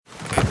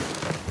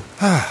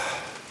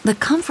The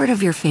comfort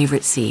of your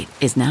favorite seat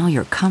is now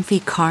your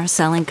comfy car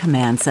selling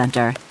command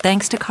center,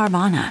 thanks to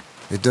Carvana.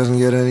 It doesn't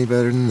get any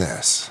better than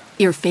this.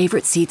 Your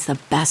favorite seat's the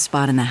best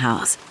spot in the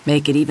house.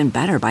 Make it even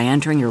better by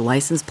entering your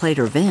license plate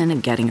or VIN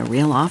and getting a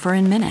real offer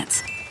in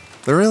minutes.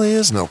 There really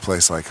is no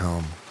place like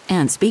home.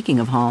 And speaking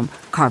of home,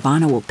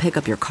 Carvana will pick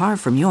up your car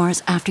from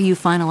yours after you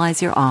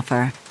finalize your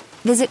offer.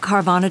 Visit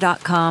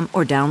Carvana.com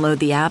or download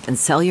the app and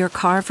sell your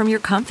car from your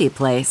comfy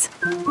place.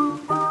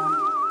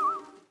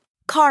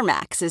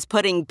 CarMax is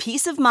putting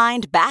peace of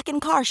mind back in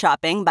car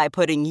shopping by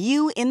putting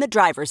you in the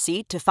driver's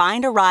seat to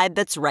find a ride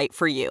that's right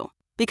for you.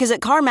 Because at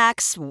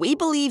CarMax, we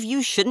believe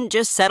you shouldn't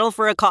just settle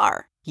for a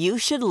car. You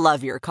should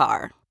love your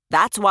car.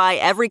 That's why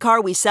every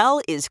car we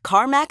sell is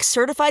CarMax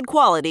certified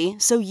quality,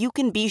 so you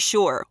can be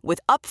sure with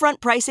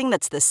upfront pricing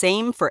that's the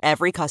same for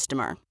every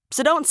customer.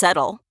 So don't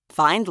settle.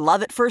 Find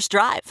love at first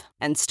drive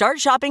and start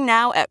shopping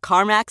now at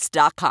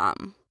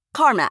CarMax.com.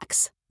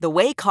 CarMax, the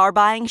way car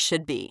buying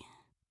should be.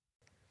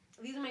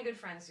 These are my good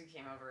friends who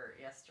came over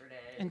yesterday.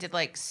 And did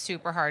like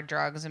super hard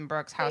drugs in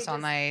Brooke's house all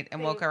night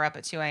and woke her up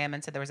at 2 a.m.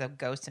 and said there was a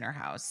ghost in her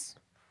house.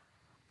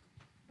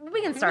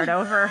 We can start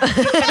over.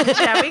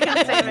 Yeah, we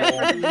can save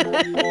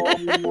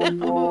it.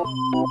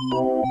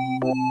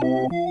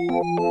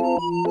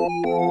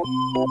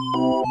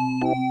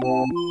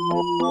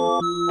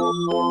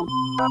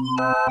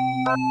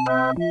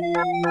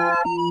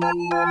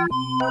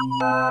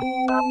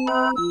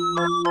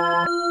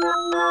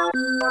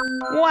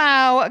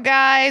 Wow,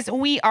 guys,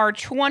 we are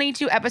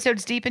 22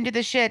 episodes deep into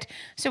the shit,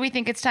 so we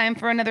think it's time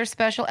for another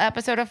special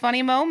episode of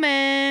Funny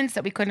Moments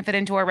that we couldn't fit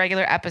into our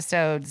regular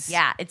episodes.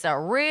 Yeah, it's a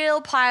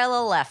real pile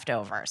of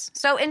leftovers.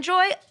 So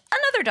enjoy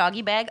another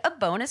doggy bag of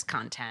bonus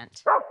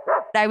content.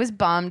 I was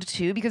bummed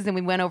too because then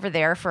we went over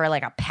there for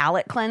like a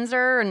palate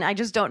cleanser and I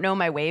just don't know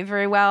my way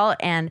very well.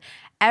 And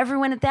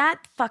everyone at that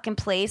fucking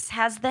place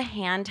has the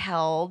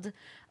handheld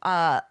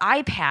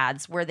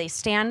iPads where they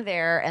stand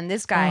there, and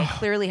this guy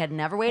clearly had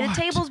never waited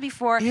tables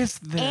before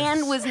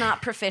and was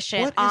not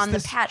proficient on the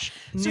patch.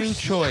 New so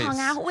choice. He hung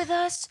out with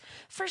us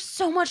for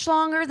so much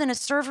longer than a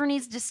server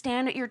needs to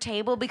stand at your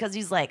table because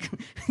he's like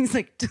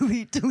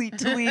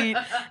delete,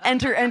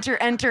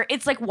 enter.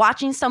 It's like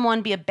watching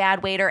someone be a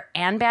bad waiter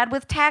and bad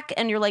with tech,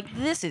 and you're like,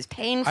 this is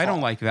painful. I don't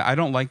like that. I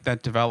don't like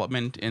that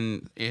development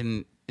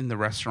in the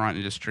restaurant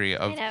industry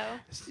of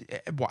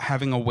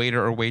having a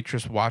waiter or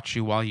waitress watch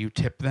you while you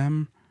tip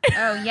them.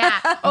 Oh yeah.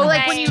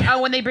 Like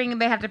when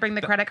they have to bring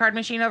the credit card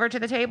machine over to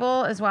the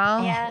table as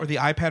well. Yeah. Or the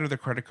iPad or the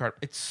credit card.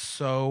 It's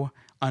so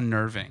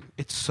unnerving.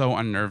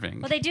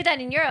 Well, they do that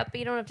in Europe, but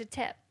you don't have to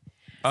tip.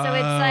 So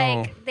it's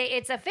like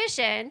it's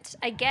efficient.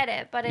 I get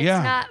it, but it's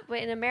not.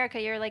 In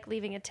America, you're like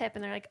leaving a tip,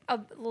 and they're like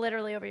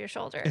literally over your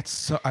shoulder. It's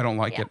so I don't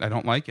like it. I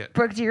don't like it.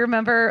 Brooke, do you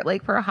remember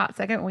like for a hot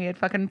second when we had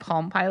fucking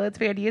Palm Pilots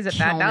we had to use at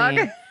Bad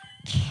Dog?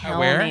 Kill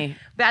Where? me.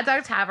 Bad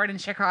Dog Tavern in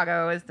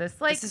Chicago is this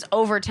like This is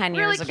over 10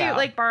 years really ago. cute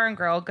like bar and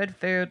grill, good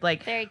food.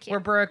 Like Very cute. where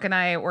Brooke and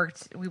I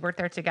worked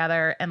there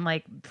together, and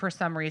like for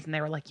some reason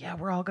they were like, yeah,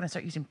 we're all gonna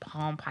start using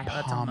Palm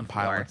Pilots on the Palm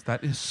floor. Pilots.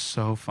 That is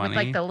so funny. With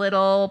like the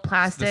little the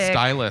plastic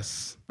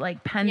stylus.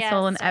 like pencil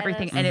Yeah, and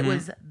everything, stylus. and it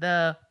was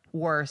the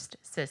worst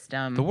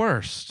system The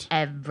worst.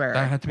 ever.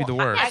 That had to be the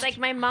worst. It's like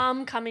my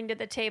mom coming to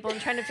the table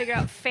and trying to figure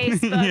out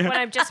Facebook when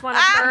I just want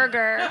a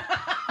burger.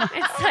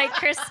 It's like,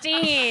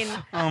 Christine,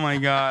 Oh my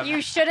God.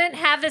 you shouldn't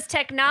have this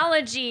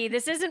technology.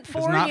 This isn't for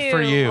it's not you.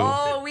 for you.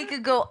 Oh, we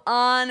could go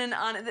on and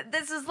on.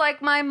 This is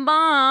like my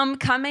mom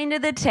coming to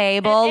the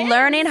table, It is.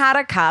 learning how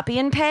to copy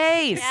and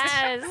paste,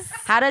 Yes.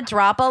 how to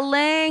drop a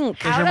link.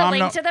 Does How your to mom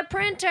link know- to the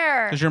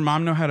printer. Does your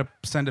mom know how to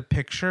send a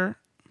picture?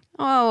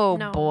 Oh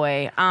No.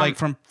 boy, Like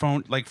from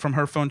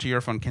her phone to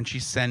your phone? Can she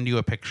send you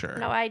a picture?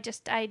 No, I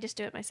just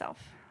do it myself.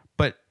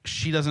 But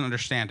she doesn't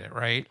understand it,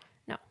 right?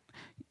 No.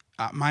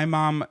 My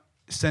mom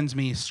sends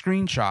me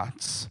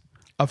screenshots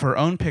of her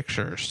own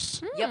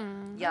pictures. yep.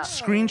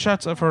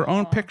 Screenshots of her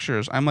own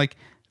pictures. I'm like,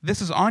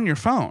 this is on your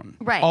phone.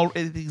 Right.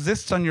 It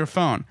exists on your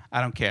phone. I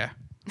don't care.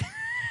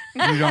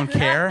 You don't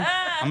care?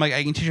 I'm like,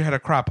 I can teach you how to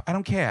crop. I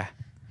don't care.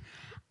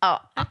 Oh,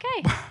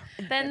 Okay.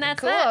 Then that's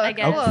Cool, it, I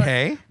guess. cool.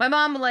 Okay. My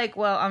mom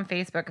on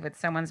Facebook, if it's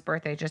someone's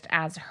birthday, just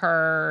as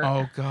her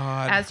Oh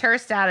God. as her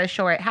status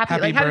short. Happy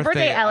Happy birthday,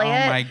 birthday.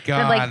 Elliot. Oh, my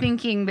But like God.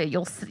 thinking that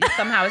you'll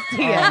somehow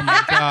see it. Oh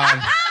my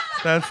God.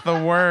 That's the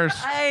worst.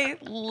 I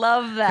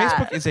love that.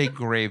 Facebook is a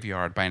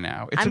graveyard by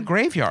now. It's a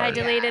graveyard. I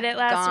deleted it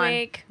last Gone.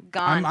 week.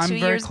 Gone. I'm 2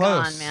 very years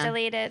close. gone, man.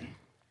 Deleted.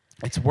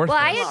 It's worthless.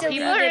 Well, I had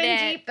People are deleted in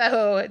it. deep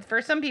though.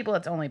 For some people,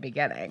 it's only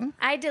beginning.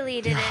 I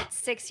deleted it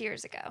 6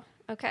 years ago.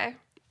 Okay.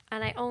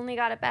 And I only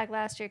got it back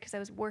last year because I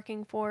was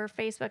working for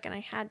Facebook and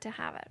I had to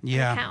have it.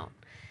 Yeah. An account.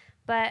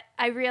 But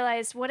I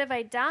realized, what have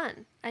I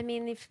done? I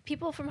mean, if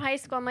people from high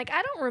school, I'm like,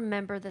 I don't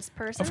remember this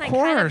person. Of I kind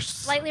of course.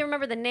 slightly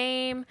remember the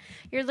name.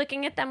 You're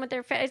looking at them with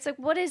their face. It's like,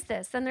 what is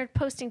this? Then they're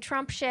posting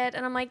Trump shit.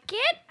 And I'm like, get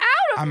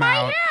out of I'm my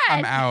out. head.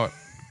 I'm out.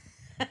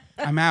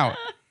 I'm out.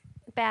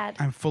 Bad.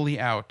 I'm fully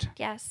out.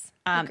 Yes.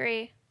 Um,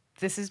 Agree.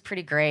 This is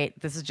pretty great.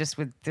 This is just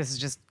with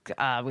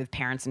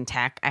parents in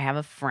tech. I have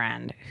a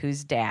friend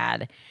whose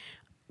dad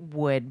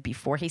would,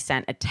 before he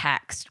sent a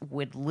text,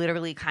 would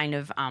literally kind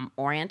of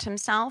orient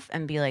himself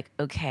and be like,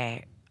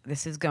 okay,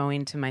 this is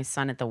going to my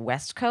son at the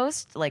West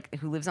Coast, like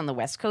who lives on the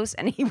West Coast.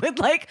 And he would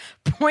like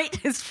point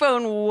his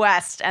phone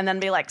west and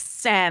then be like,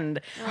 send.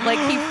 Like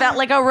he felt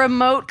like a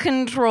remote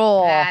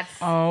control.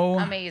 That's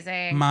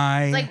amazing.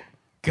 My it's like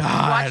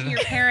God. watching your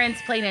parents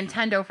play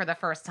Nintendo for the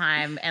first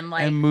time and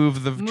like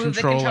move the controllers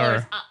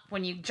controller up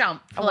when you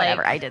jump. Or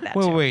whatever. I did that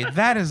Wait, too. wait.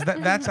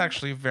 That's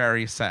actually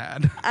very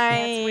sad.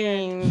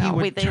 I know.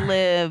 Wait, they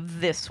live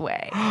this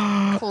way.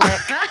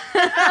 Click.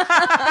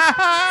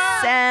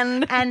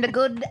 Send. And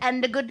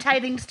the good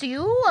tidings to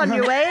you on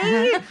your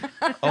way.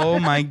 Oh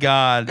my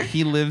God.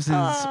 He lives in.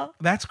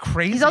 That's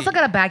crazy. He's also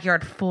got a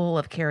backyard full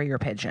of carrier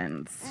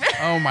pigeons.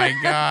 Oh my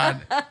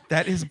God.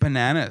 That is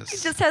bananas. He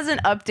just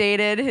hasn't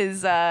updated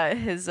his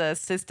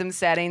system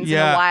settings in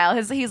Yeah. a while.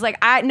 He's like,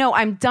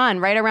 I'm done.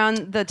 Right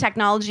around the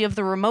technology of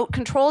the remote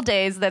control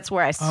days, that's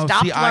where I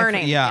stopped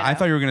learning. I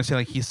thought you were gonna say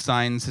like he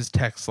signs his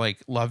texts like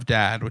 "Love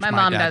Dad," which My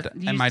my mom dad does.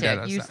 and my dad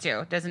does. Used that.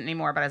 to. Doesn't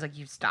anymore. But I was like,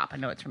 you stop. I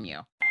know it's from you.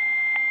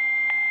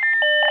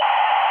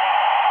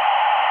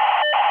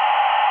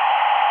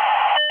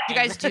 Do you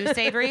guys do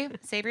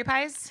savory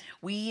pies?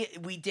 We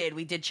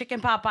did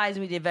chicken pot pies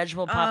and we did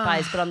vegetable pot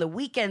pies, but on the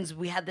weekends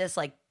we had this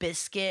like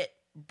biscuit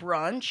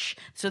brunch.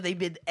 So they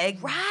did egg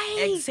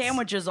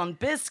sandwiches on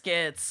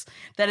biscuits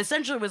that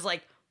essentially was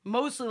like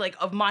mostly like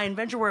of my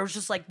invention, where it was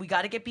just like, we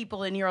got to get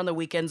people in here on the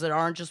weekends that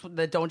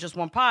don't just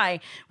want pie.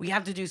 We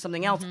have to do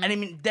something else. And I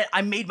mean, that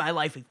I made my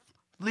life a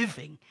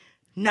living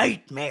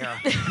nightmare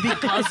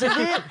because of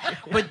it.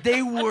 But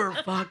they were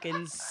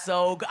fucking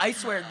so good. I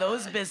swear,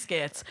 those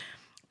biscuits.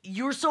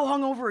 You're so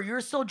hungover,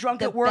 you're so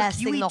drunk at work.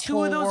 You eat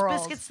two of those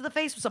biscuits to the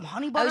face with some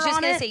honey butter on it. I was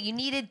just gonna say, you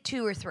needed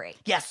 2 or 3.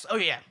 Yes. Oh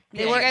yeah.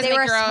 Did you guys make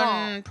your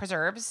own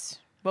preserves?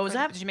 What was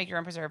that? Did you make your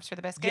own preserves for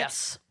the biscuits?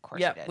 Yes. Of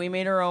course Yeah, you did. we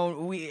made our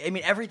own.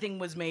 Everything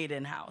was made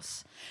in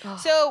house.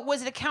 So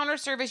was it a counter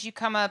service? You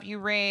come up, you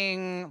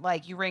ring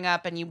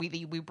up, and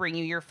we bring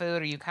you your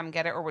food, or you come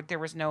get it, or there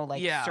was no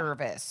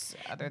service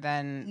other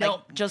than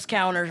Just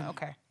counter.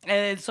 Okay.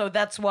 And so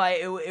that's why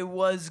it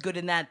was good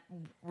in that.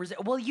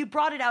 Well, you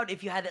brought it out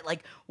if you had it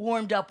like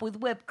warmed up with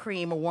whipped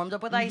cream or warmed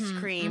up with ice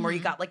cream, or you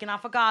got like an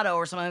affogato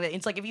or something like that.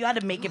 It's like if you had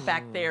to make it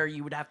back there,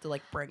 you would have to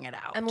like bring it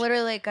out. I'm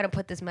literally like, gonna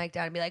put this mic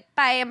down and be like,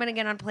 bye, I'm gonna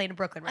get on a plane to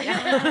Brooklyn right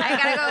now. I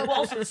gotta go. Well,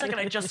 also the second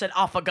I just said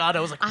affogato, I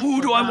was like,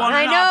 who do I want an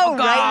I know, affogato?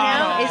 right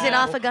now? Is it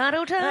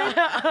affogato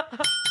time?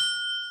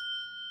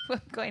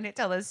 I'm going to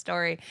tell this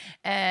story.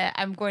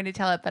 I'm going to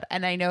tell it,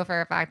 and I know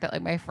for a fact that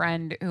like my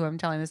friend who I'm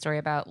telling the story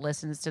about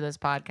listens to this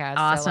podcast.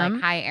 Awesome. So,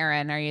 like, hi,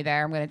 Erin, are you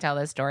there? I'm going to tell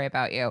this story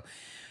about you.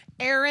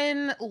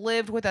 Erin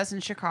lived with us in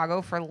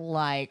Chicago for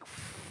like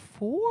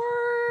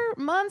 4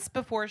 months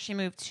before she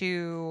moved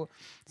to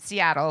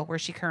Seattle, where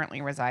she currently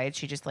resides.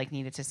 She just like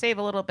needed to save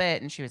a little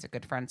bit, and she was a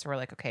good friend. So we're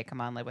like, okay, come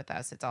on, live with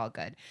us. It's all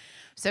good.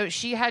 So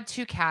she had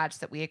 2 cats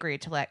that we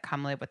agreed to let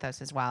come live with us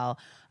as well.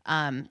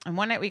 And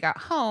one night we got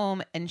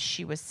home and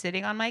she was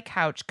sitting on my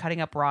couch cutting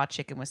up raw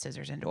chicken with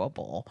scissors into a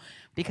bowl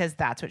because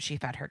that's what she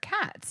fed her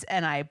cats.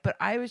 But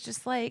I was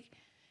just like,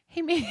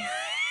 hey, man.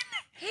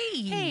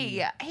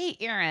 Hey,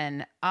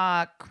 Erin,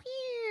 can I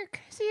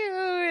see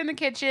you in the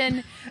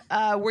kitchen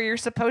where you're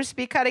supposed to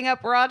be cutting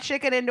up raw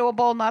chicken into a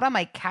bowl, not on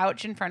my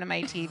couch in front of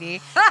my TV.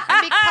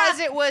 And because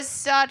it was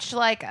such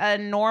like a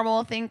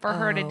normal thing for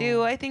her to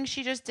do, I think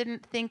she just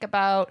didn't think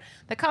about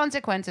the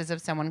consequences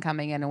of someone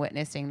coming in and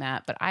witnessing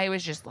that. But I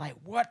was just like,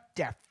 what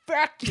the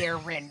fuck,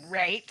 Erin,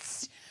 right?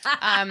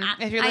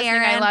 If you're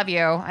listening, I love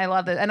you. I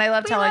love it. And I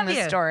love telling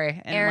this story.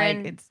 And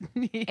Erin, it's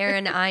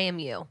Erin, I am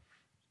you.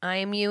 I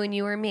am you and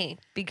you are me,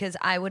 because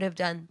I would have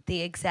done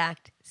the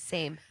exact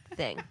same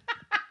thing.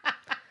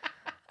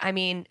 I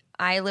mean,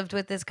 I lived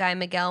with this guy,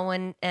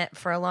 Miguel,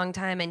 for a long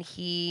time, and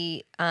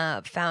he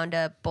found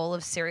a bowl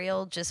of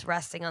cereal just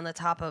resting on the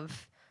top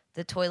of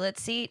the toilet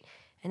seat.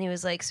 And he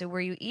was like, so were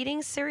you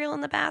eating cereal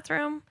in the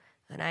bathroom?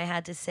 And I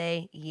had to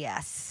say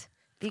yes.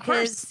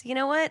 Because you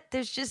know what?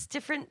 There's just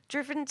different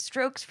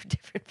strokes for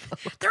different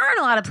folks. There aren't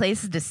a lot of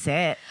places to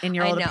sit in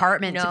your old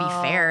apartment, to be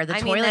fair.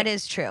 I mean, that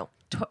is true.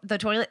 The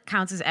toilet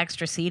counts as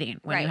extra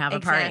seating when you have a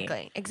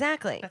party.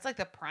 Exactly. That's like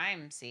the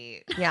prime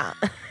seat. Yeah.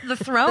 The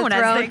throne,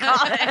 as they call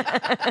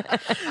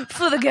it.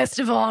 For the guest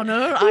of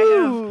honor,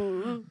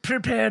 I have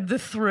prepared the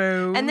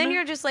throne. And then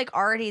you're just like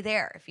already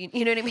there. If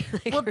you know what I mean?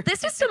 Like, well,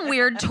 this is some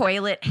weird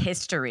toilet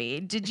history.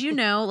 Did you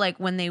know, like,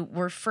 when they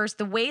were first,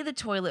 the way the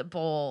toilet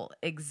bowl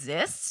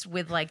exists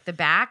with like the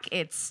back,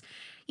 it's,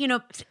 you know,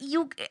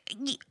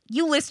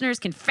 you listeners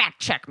can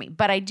fact check me,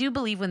 but I do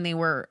believe when they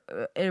were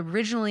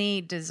originally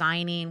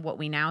designing what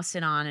we now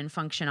sit on and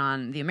function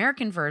on, the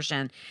American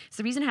version, so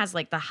the reason it has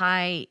like the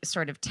high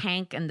sort of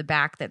tank in the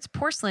back that's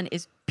porcelain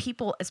is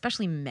people,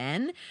 especially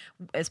men,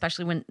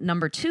 especially when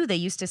number 2, they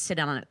used to sit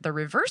on it the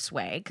reverse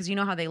way, because you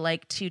know how they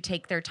like to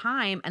take their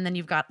time, and then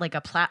you've got like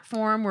a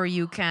platform where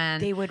you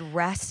can... They would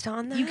rest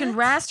on that? You can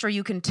rest, or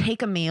you can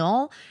take a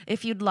meal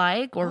if you'd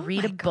like, or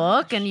read a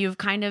book, and you've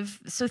kind of...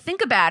 So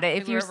think about it.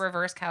 If you're a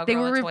reverse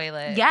cowgirl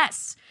toilet.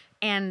 Yes.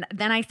 And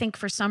then I think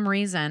for some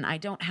reason, I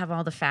don't have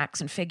all the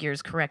facts and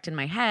figures correct in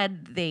my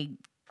head. They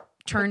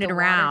turned The it water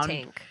around.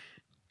 tank.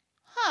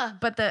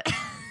 But the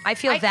I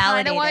feel I kind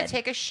validated. of want to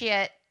take a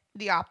shit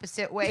the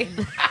opposite way.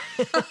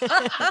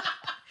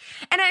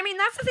 And I mean,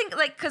 that's the thing,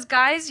 like, because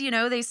guys, you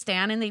know, they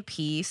stand and they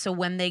pee. So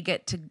when they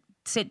get to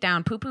sit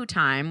down poo-poo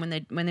time, when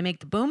they make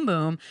the boom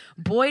boom,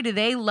 boy, do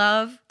they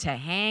love to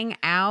hang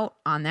out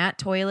on that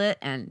toilet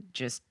and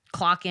just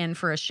clock in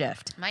for a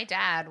shift. My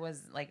dad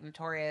was like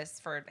notorious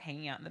for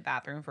hanging out in the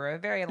bathroom for a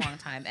very long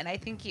time, and I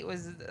think it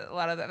was a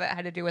lot of that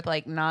had to do with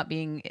like not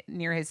being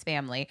near his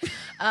family.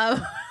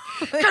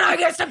 Can I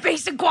get some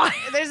peace and quiet?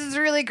 There's this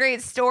really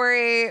great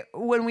story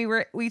when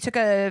we took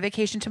a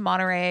vacation to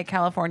Monterey,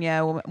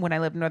 California, when I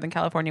lived in Northern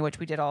California, which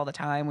we did all the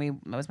time. It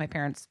was my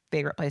parents'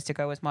 favorite place to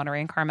go was Monterey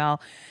and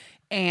Carmel.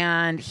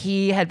 And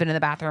he had been in the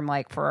bathroom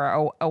like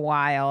for a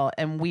while,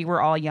 and we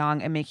were all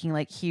young and making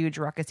like huge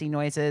ruckusy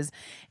noises.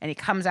 And he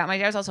comes out. My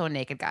dad was also a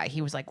naked guy.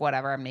 He was like,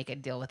 "Whatever, I'm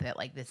naked. Deal with it."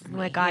 Like this. Is Oh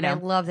my me, God, you I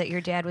know? love that your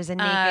dad was a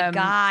naked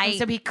guy. And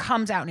so he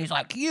comes out and he's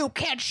like, "You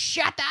can't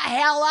shut the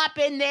hell up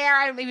in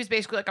there." And he was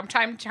basically like, "I'm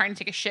trying to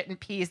take a shit in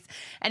peace."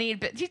 And he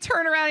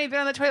turned around and he'd been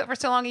on the toilet for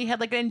so long he had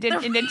like an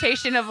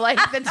indentation of like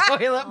the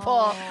toilet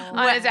bowl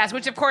on his ass,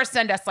 which of course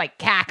sent us like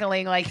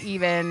cackling like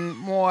even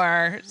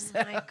more. So.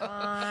 Oh my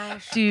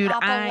gosh. Dude,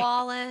 Papa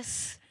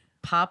Wallace.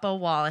 Papa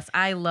Wallace,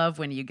 I love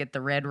when you get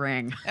the red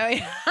ring Oh,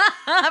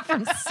 yeah.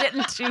 from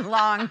sitting too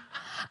long.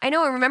 I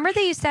know. Remember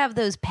they used to have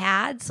those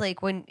pads,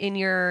 like when in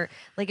your,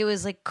 like it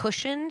was like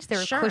cushioned. There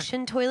were Sure.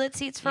 cushioned toilet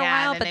seats for a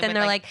Yeah, while, and but then then they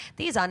they're would, like,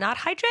 these are not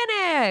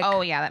hygienic.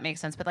 Oh yeah, that makes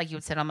sense. But like you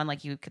would sit on them and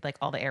like you could like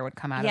all the air would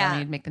come out Yeah. of them and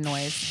you'd make the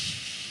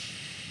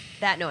noise.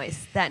 That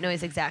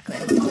noise exactly.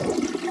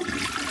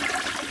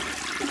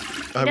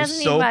 I He was doesn't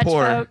need so much,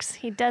 poor. folks.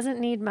 He doesn't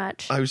need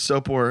much. I was so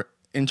poor.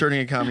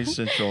 Interning at Comedy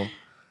Central,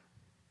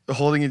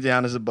 holding it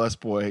down as a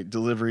busboy,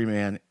 delivery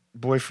man,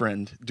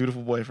 boyfriend,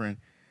 dutiful boyfriend.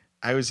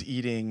 I was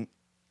eating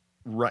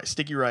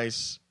sticky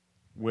rice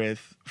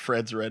with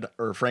Frank's Red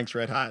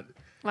Hot.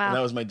 Wow. And that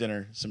was my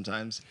dinner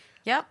sometimes.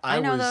 Yep, I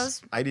know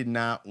those. I did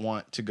not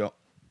want to go.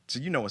 So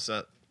you know what's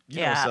up. You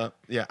know Yeah. what's up.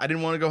 Yeah, I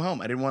didn't want to go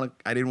home. I didn't want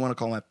to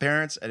call my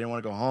parents. I didn't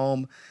want to go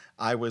home.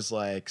 I was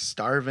like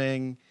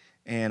starving,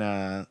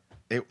 and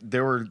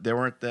there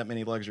weren't that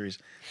many luxuries.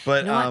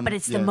 But You know what? But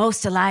it's yeah. the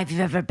most alive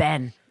you've ever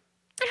been.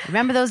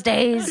 Remember those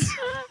days?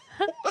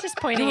 Just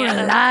pointing You were at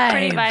him alive.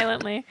 pretty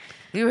violently.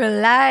 You were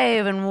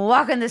alive and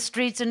walking the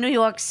streets of New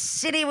York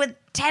City with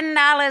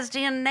 $10 to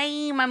your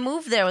name. I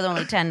moved there with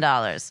only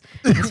 $10.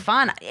 It was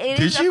fun.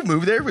 Did you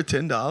move there with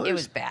 $10? It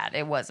was bad.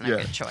 It wasn't Yeah. a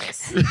good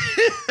choice.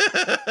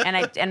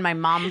 and my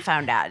mom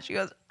found out. She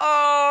goes,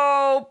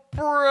 "Oh,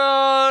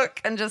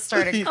 Brooke," and just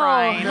started Oh,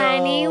 crying.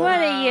 honey, what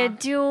are you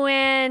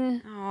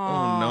doing?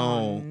 Oh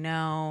no.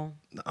 No.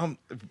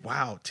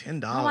 Wow,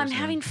 $10. Oh, I'm man.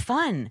 having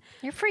fun.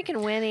 You're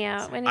freaking Winnie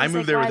out. Winnie's I moved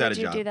like, there why without did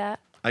a you job. do that?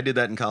 I did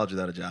that in college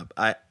without a job.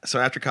 So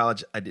after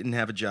college, I didn't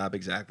have a job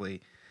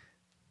exactly.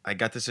 I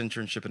got this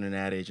internship in an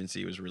ad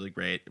agency. It was really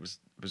great. It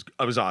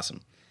was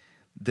awesome.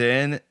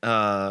 Then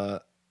I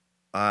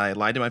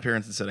lied to my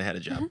parents and said I had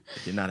a job.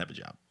 I did not have a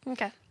job.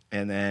 Okay.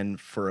 And then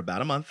for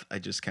about a month, I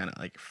just kind of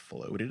like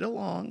floated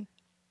along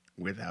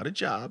without a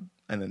job.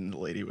 And then the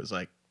lady was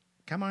like,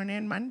 "Come on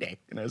in Monday."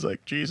 And I was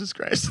like, "Jesus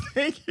Christ,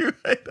 thank you.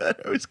 I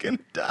thought I was going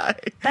to die."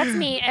 That's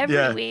me every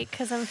Yeah. week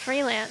because I'm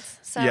freelance.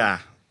 So Yeah,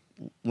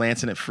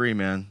 lancing it free,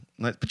 man.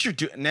 But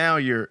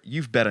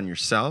you've bet on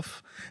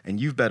yourself, and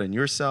you've bet on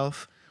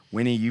yourself.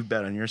 Winnie, you've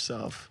bet on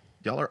yourself.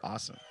 Y'all are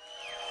awesome.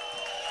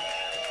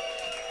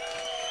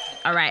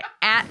 All right.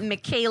 At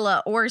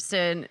Michaela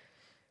Orson.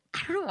 I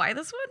don't know why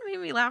this one made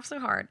me laugh so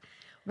hard.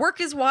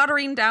 Work is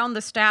watering down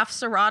the staff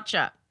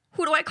sriracha.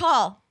 Who do I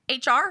call?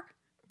 HR?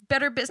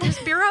 Better Business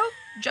Bureau?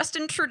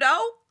 Justin Trudeau?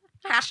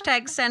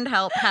 Hashtag send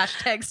help.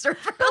 Hashtag serve.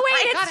 But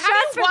wait, it's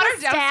just for the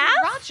staff?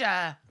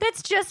 Sriracha?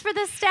 That's just for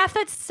the staff.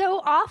 That's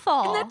so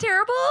awful. Isn't that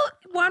terrible?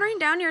 Watering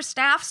down your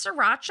staff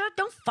sriracha?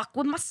 Don't fuck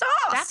with my sauce.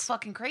 That's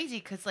fucking crazy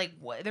because like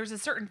there's a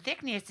certain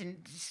thickness and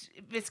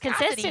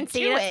viscosity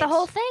Consistency. to That's it. the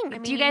whole thing. I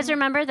Do you guys mean-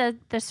 remember the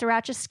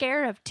sriracha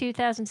scare of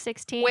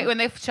 2016? Wait, when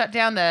they shut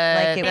down the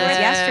Like it was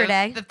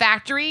yesterday. the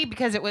factory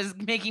because it was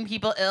making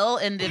people ill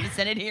in the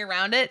vicinity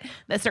around it.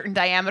 The certain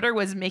diameter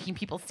was making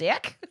people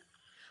sick.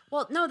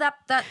 Well, no, that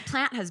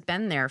plant has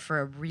been there for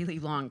a really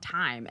long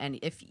time. And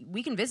if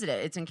we can visit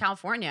it, it's in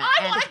California.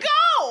 I want to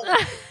go.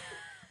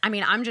 I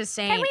mean, I'm just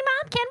saying. Can we,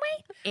 Mom? Can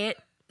we? It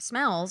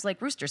smells like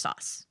rooster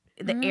sauce.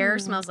 The air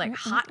smells like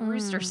hot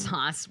rooster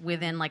sauce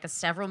within like a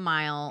several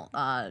mile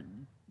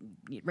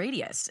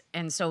radius.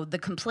 And so the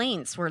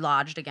complaints were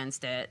lodged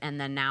against it. And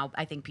then now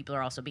I think people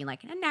are also being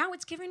like, and now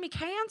it's giving me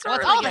cancer. Well,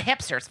 it's Like, all the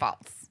hipsters'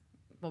 faults.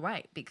 well,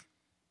 right.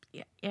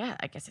 Yeah,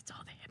 I guess it's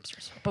all the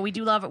hipsters. But we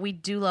do love it. We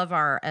do love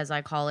our, as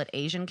I call it,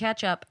 Asian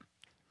ketchup.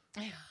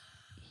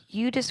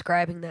 You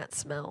describing that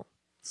smell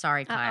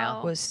Sorry, Kyle.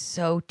 Uh-oh. was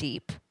so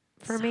deep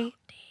for me.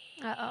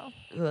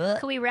 Uh-oh.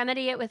 Can we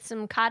remedy it with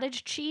some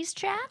cottage cheese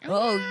chat?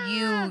 Oh,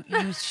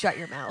 you shut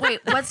your mouth.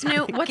 Wait, what's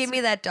new? Give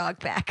me that dog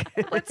back.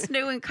 What's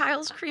new in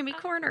Kyle's Creamy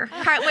Corner?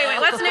 Wait,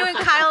 what's new in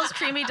Kyle's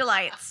Creamy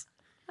Delights?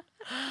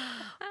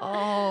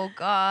 Oh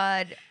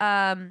God.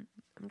 I'm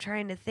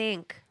trying to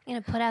think. I'm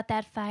going to put out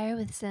that fire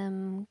with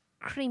some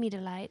creamy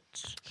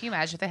delights. Can you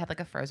imagine if they had like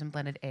a frozen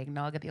blended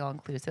eggnog at the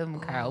all-inclusive when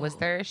Kyle was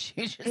there? She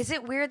just... Is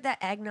it weird that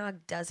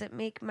eggnog doesn't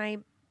make my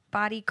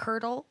body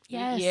curdle?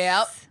 Yes.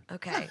 Yep.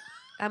 Okay.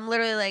 I'm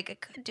literally like, I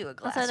could do a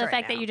glass Also, the right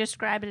fact now. that you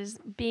describe it as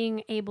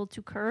being able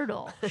to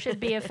curdle should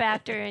be a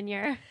factor in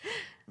your...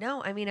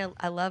 No, I mean,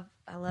 I love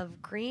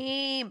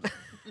cream.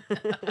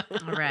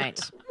 All right.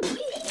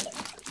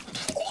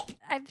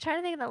 I'm trying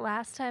to think of the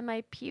last time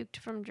I puked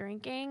from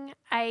drinking.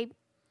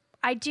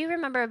 I do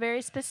remember a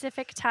very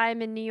specific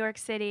time in New York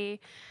City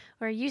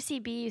where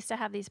UCB used to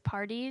have these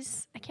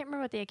parties. I can't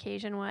remember what the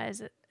occasion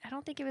was. I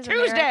don't think it was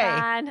Tuesday. a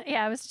marathon.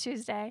 Yeah, it was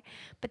Tuesday.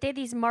 But they had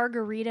these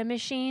margarita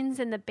machines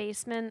in the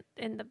basement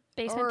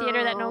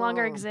theater that no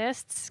longer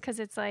exists because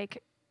it's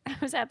like it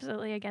was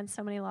absolutely against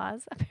so many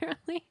laws,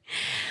 apparently.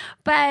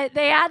 But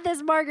they had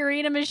this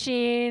margarita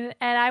machine,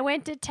 and I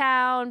went to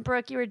town.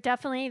 Brooke, you were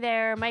definitely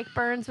there. Mike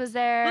Burns was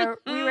there.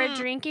 We were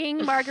drinking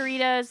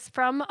margaritas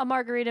from a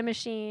margarita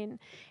machine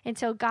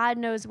until God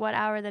knows what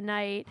hour of the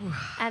night.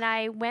 And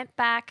I went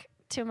back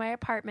to my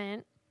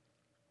apartment.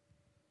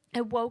 I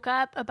woke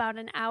up about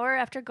an hour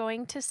after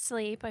going to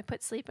sleep. I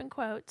put sleep in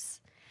quotes.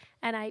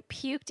 And I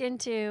puked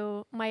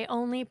into my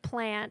only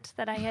plant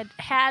that I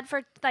had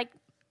for like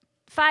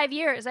 5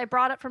 years. I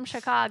brought it from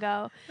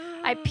Chicago.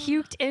 I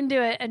puked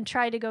into it and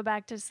tried to go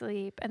back to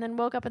sleep. And then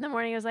woke up in the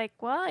morning. I was like,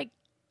 well, I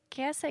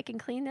guess I can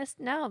clean this.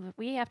 No,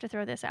 we have to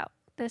throw this out.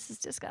 This is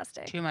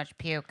disgusting. Too much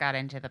puke got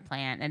into the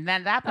plant. And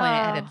then at that point,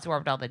 it had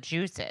absorbed all the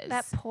juices.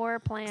 That poor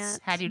plant.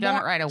 Had you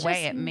done it right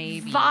away, it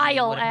maybe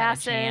vile would have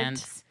acid. had a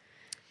chance.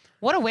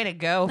 What a way to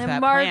go for The that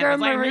plant. It was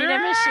like,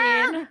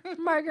 margarita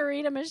machine.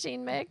 Margarita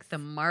machine mix. The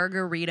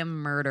margarita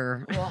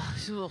murder.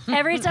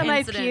 Every time I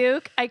Incident.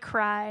 puke, I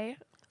cry.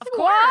 Of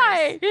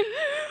Why?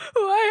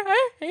 Why?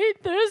 I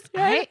hate this.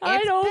 I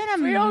It's don't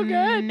been a feel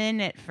good.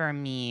 minute for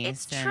me.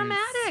 It's since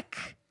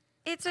traumatic.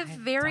 It's a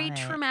very done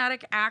it.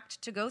 traumatic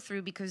act to go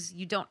through because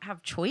you don't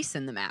have choice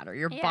in the matter.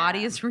 Your Yeah.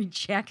 body is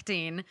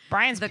rejecting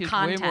Brian's the puked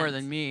content. way more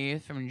than me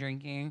from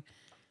drinking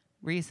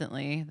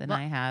recently than Well,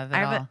 I have I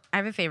at have, all. I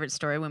have a favorite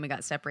story when we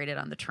got separated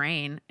on the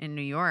train in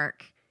New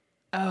York.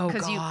 Oh,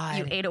 Because you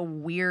God. ate a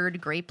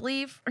weird grape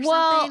leaf or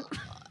Well, something.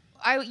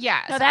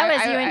 No, that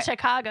was you in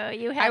Chicago.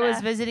 You had I was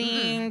a-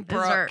 visiting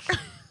Brooke Dessert.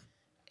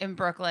 in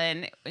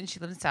Brooklyn when she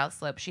lived in South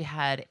Slip. She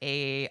had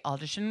a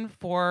audition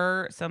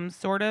for some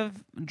sort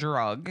of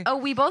drug. Oh,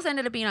 we both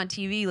ended up being on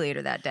TV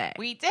later that day.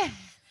 We did.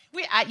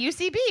 We at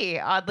UCB,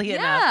 oddly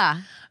enough.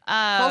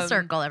 Yeah. Full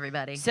circle,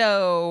 everybody.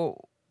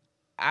 So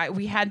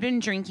we had been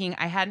drinking.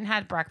 I hadn't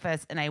had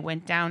breakfast, and I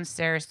went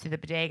downstairs to the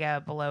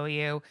bodega below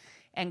you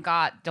and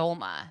got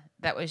dolma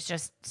that was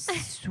just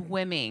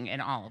swimming in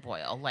olive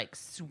oil, like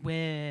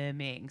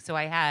swimming. So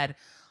I had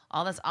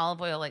all this olive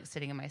oil like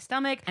sitting in my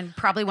stomach. And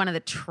probably one of the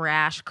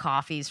trash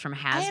coffees from I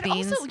Has had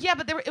Beans. also, yeah,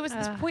 but it was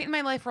this point in my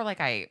life where like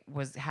I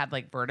had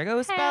like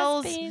vertigo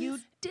spells. Has-beens. You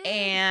did.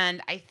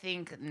 And I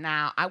think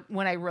now,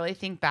 when I really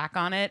think back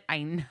on it,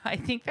 I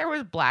think there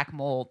was black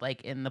mold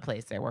like in the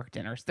place I worked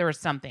in, or there was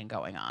something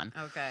going on.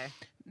 Okay.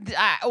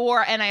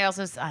 And I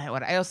also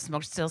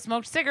still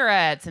smoked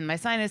cigarettes, and my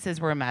sinuses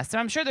were a mess. So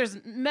I'm sure there's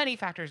many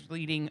factors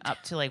leading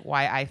up to like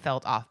why I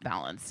felt off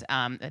balance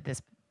at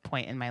this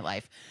point in my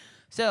life.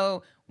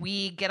 So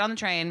we get on the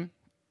train,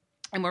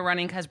 and we're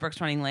running because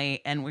Brooke's running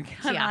late, and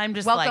I'm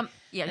just welcome. like,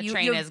 Yeah, the you,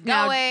 train you've is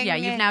now, going. Yeah,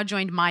 you've now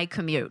joined my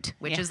commute,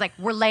 which Yeah. is like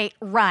we're late.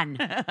 Run.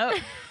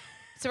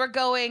 So we're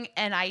going,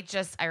 and I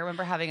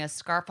remember having a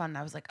scarf on, and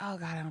I was like, oh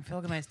God, I don't feel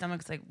good. My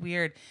stomach's like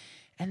weird.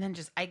 And then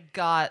I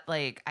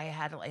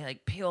had to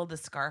like peeled the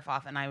scarf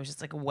off, and I was just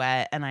like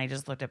wet, and I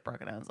just looked at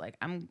Brooke, and I was like,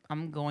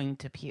 I'm going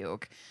to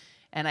puke.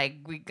 And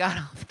we got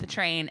off the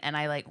train, and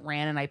I like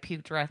ran, and I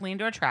puked directly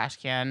into a trash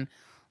can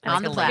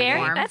On the like a lady.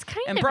 platform. That's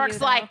kind And of Brooke's you,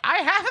 though. like, I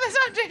have this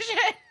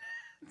audition.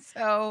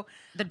 So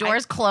The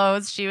doors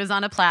closed. She was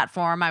on a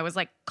platform. I was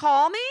like,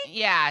 call me?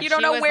 yeah, You don't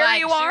she know was where like-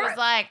 you She are? was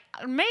like,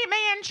 meet me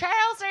in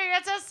Chelsea.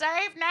 It's a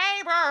safe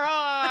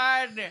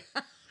neighborhood.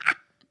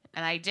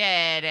 And I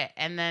did,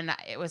 and then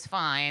it was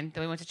fine.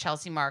 Then we went to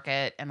Chelsea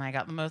Market, and I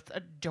got the most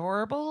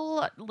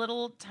adorable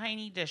little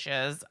tiny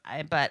dishes.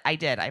 But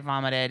I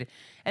vomited.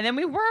 And then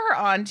we were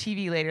on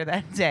TV later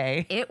that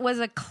day. It was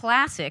a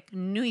classic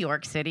New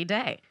York City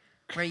day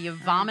where you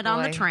vomit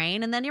on the boy.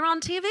 train and then you're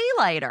on TV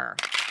later.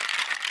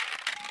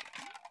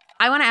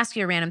 I want to ask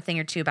you a random thing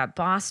or two about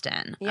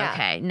Boston. Yeah.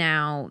 Okay.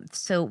 Now,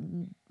 so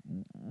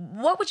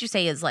what would you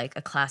say is like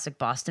a classic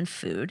Boston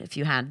food if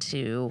you had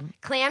to?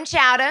 Clam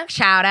chowder.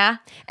 Chowder.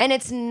 And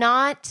it's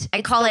not. I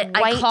it's call the it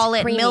white,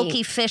 creamy-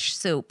 milky fish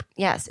soup.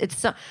 Yes, it's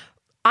so.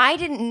 I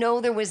didn't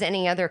know there was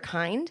any other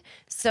kind.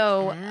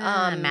 So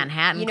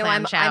Manhattan you know,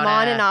 clam I'm chowder.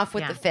 on and off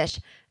with Yeah. the fish,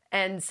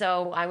 and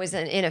so I was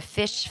in a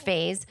fish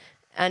phase,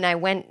 and I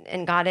went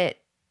and got it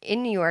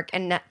in New York,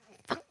 and that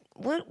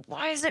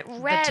why is it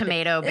red?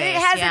 tomato base,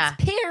 It has yeah.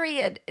 its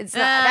period. It's not,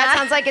 that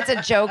sounds like it's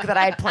a joke that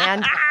I had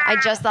planned. I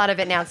just thought of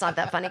it now. It's not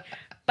that funny.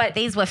 But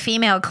These were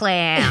female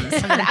clams.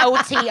 An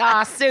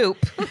OTR soup.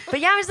 But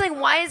yeah, I was like,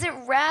 why is it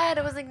red?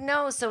 I was like,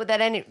 no. So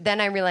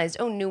then I realized,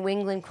 New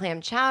England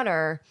clam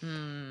chowder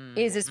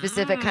is a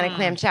specific kind of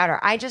clam chowder.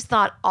 I just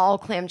thought all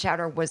clam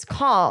chowder was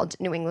called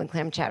New England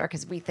clam chowder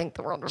because we think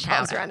the world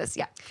revolves around us.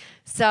 Yeah.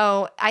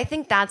 So I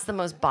think that's the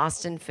most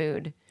Boston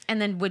food. And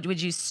then would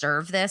you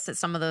serve this at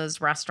some of those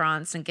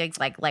restaurants and gigs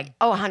like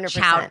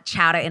 100%.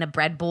 chowder in a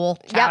bread bowl?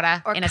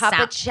 Yep. Or in cup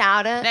a of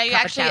chowder. No, you cup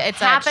of actually, chowder.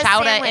 it's a Half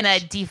chowder in a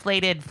sandwich.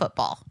 deflated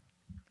football.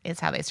 Is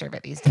how they serve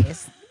it these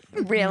days.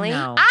 Really?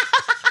 No.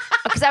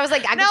 Because I was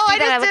like, I could see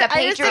that with the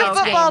I just did a Patriots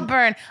football game.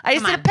 burn. I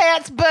just did a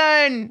Pats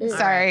burn.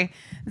 Sorry.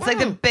 It's like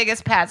the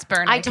biggest Pats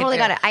burn. I could totally do.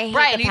 got it. I hate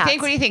Brian, the you think?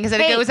 Pats. What do you think? Is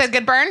it was that a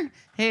good burn?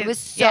 It was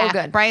so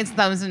good. Brian's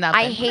thumbs and nothing.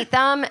 I hate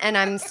them, and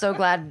I'm so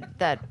glad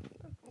that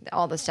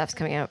all the stuff's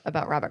coming out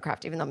about Robert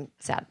Kraft, even though I'm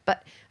sad.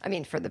 But, I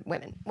mean, for the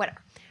women, whatever.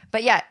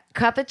 But yeah,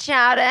 cup of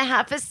chowder,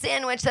 half a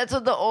sandwich. That's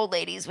what the old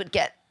ladies would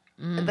get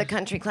at the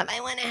country club.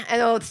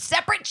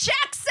 Separate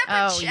checks,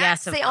 checks.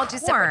 Yes, of They all do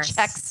separate course.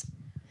 checks.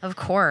 Of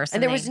course.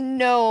 And there was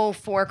no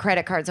 4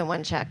 credit cards on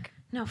one check.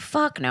 no,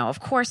 fuck no, of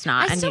course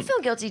not. I And still you- feel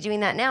guilty doing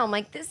that now. I'm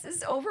like, this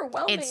is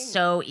overwhelming. It's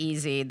so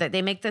easy that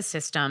they make the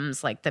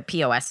systems, like the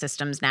POS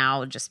systems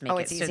now, just make it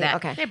it's so easy. that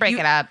Okay. They break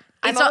it up.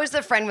 I'm It's a- always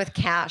the friend with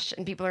cash,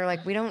 and people are like,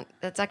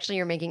 that's actually,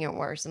 you're making it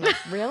worse. I'm like,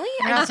 really?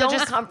 And I also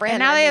don't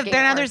comprehend. And now I'm making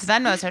it there's worse.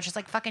 Venmo, so it's just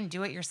like fucking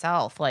do it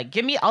yourself. Like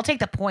I'll take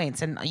the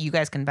points, and you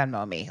guys can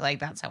Venmo me. Like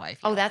that's how I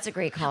feel. Oh, that's a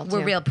great call, too.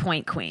 we're real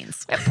point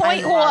queens.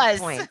 Point I love was.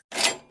 points.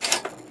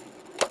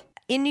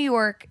 In New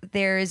York,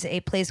 there's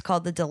a place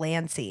called the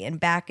Delancey. And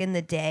back in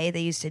the day,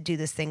 they used to do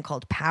this thing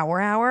called Power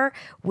Hour,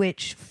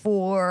 which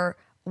for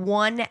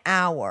 1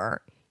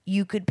 hour,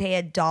 you could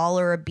pay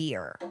 $1 a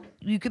beer.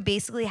 You could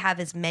basically have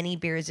as many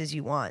beers as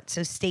you want.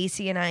 So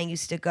Stacy and I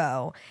used to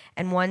go.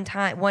 And one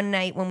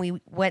night when we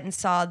went and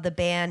saw the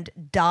band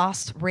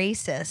Das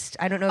Racist,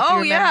 I don't know if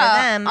you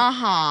remember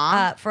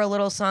them, for a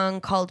little song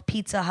called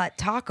Pizza Hut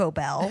Taco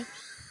Bell.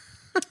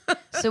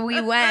 So we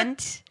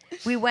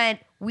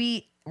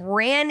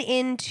ran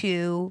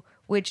into,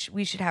 which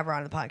we should have her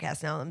on the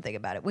podcast now that I'm thinking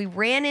about it. We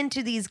ran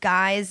into these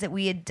guys that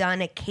we had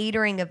done a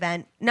catering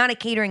event, not a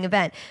catering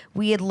event.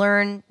 We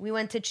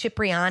went to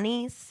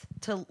Cipriani's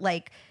to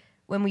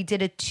when we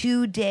did a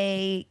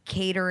 2-day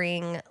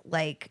catering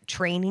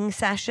training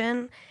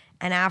session,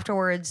 and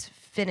afterwards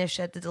finished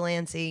at the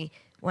Delancey,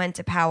 went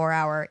to Power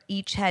Hour,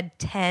 each had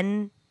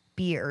 10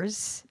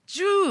 beers.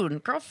 June,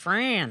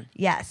 girlfriend.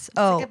 Yes.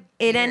 We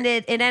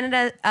ended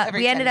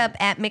up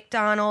at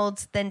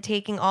McDonald's, then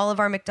taking all of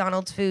our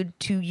McDonald's food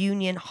to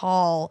Union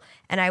Hall,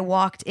 and I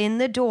walked in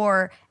the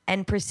door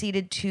and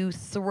proceeded to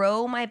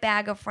throw my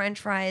bag of French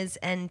fries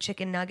and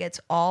chicken nuggets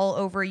all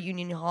over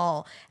Union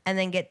Hall, and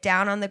then get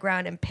down on the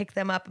ground and pick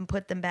them up and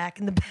put them back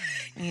in the bag.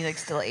 And you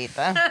still ate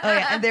them. Oh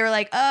yeah, and they were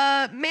like,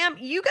 ma'am,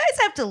 you guys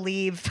have to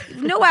leave.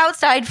 No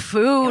outside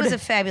food. It was a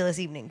fabulous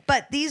evening.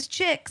 But these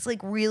chicks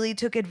really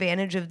took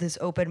advantage of this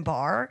open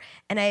bar,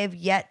 and I have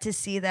yet to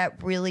see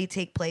that really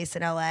take place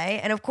in LA.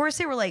 And of course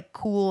they were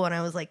cool, and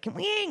I was like, can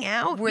we hang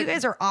out? You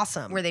guys are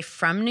awesome. Were they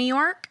from New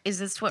York? Is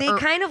this what They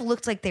kind of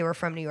looked like they were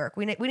from New York.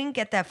 We didn't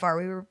get that far.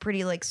 We were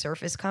pretty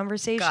surface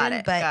conversation. Got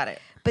it.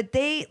 But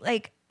they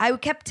I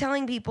kept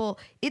telling people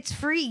it's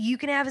free. You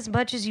can have as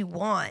much as you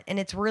want, and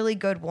it's really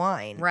good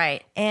wine.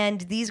 Right.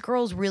 And these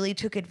girls really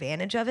took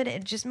advantage of it.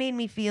 It just made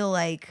me feel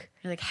like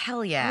You're like,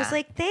 hell yeah. I was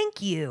like,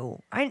 thank you.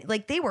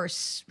 They were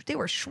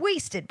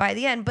wasted by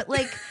the end, but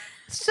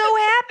so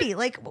happy.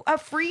 A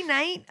free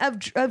night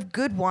of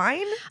good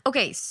wine.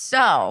 Okay,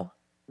 so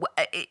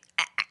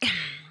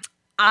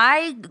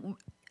I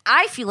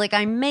feel like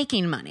I'm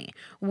making money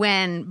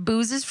when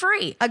booze is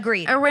free.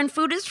 Agreed. Or when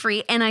food is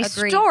free, and I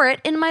Agreed. store it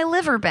in my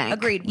liver bank.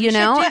 Agreed.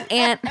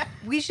 And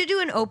we should do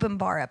an open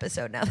bar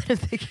episode now that I'm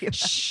thinking about it.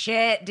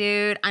 shit,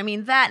 dude. I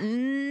mean, that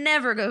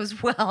never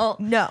goes well.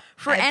 No,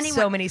 for I have anyone.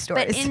 so many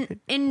stories. But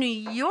in New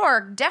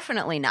York,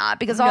 definitely not,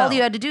 because all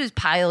you had to do is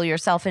pile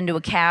yourself into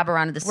a cab or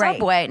onto the Right.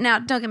 subway. Now,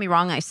 don't get me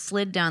wrong. I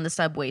slid down the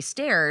subway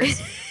stairs,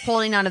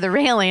 holding onto the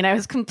railing. I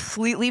was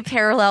completely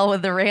parallel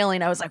with the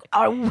railing. I was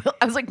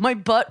like, my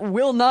butt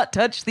will not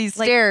touch these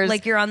stairs.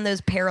 Like you're on those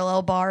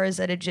parallel bars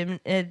at a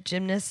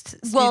gymnast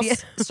Well, studio.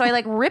 so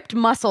I ripped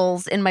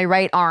muscles in my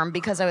right arm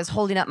because I was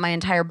holding up my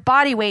entire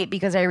body weight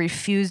because I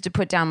refused to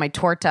put down my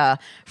torta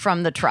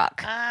from the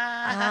truck. So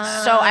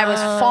I was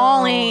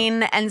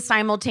falling and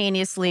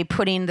simultaneously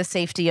putting the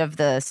safety of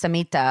the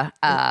samita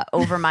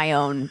over my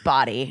own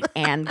body,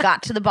 and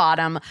got to the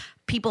bottom,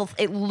 people,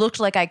 it looked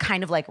like I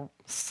kind of like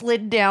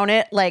slid down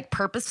it like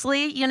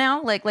purposely, you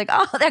know, like,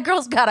 oh, that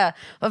girl's got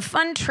a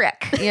fun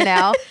trick, you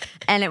know?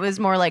 And it was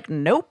more like,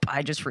 nope,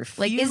 I just refuse.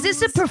 Like, is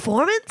this a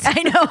performance?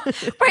 I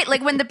know. Right.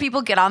 Like when the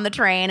people get on the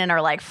train and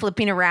are like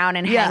flipping around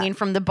and hanging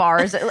from the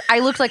bars, I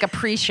looked like a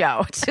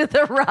pre-show to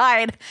the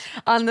ride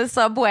on the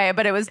subway,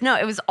 but it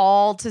was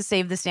all to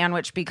save the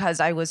sandwich because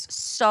I was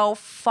so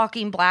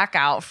fucking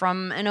blackout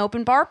from an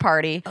open bar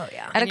party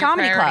at a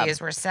comedy club. Priorities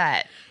were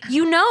set.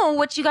 You know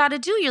what you got to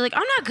do. You're like,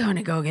 I'm not going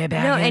to go get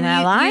back in and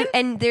that line.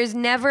 and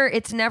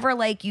it's never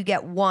like you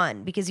get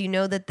one because you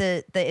know that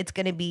the it's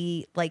going to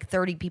be like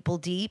 30 people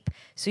deep,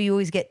 so you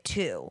always get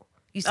two.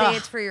 You say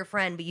it's for your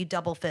friend, but you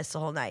double fist the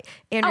whole night.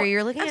 Andrea,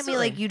 you're looking at me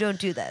like you don't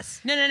do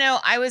this. No.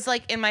 I was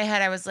like, in my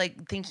head, I was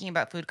like thinking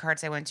about food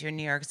carts I went to in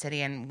New York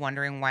City and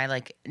wondering why,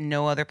 like,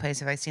 no other place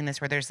have I seen this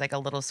where there's like a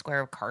little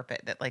square of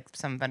carpet that like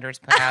some vendors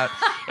put out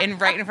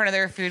right in front of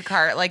their food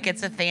cart. Like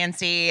it's a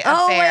fancy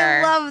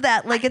affair. I love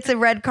that. Like it's a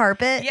red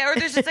carpet. Yeah, or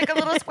there's just like a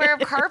little square of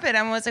carpet.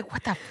 I was like,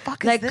 what the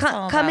fuck is like, this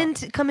all come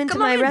about? come into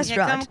my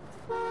restaurant.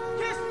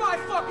 Kiss my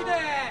fucking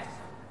ass!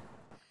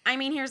 I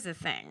mean, here's the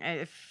thing.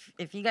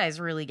 If you guys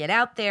really get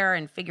out there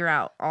and figure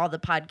out all the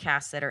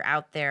podcasts that are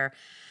out there,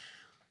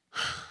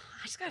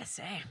 I just gotta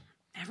say,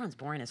 everyone's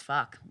boring as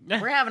fuck.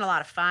 We're having a lot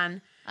of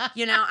fun.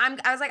 You know,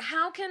 I was like,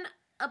 how can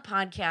a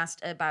podcast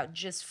about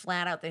just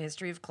flat out the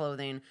history of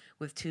clothing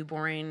with two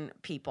boring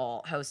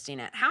people hosting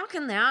it, how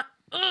can that?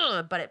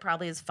 But it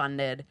probably is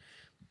funded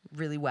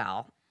really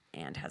well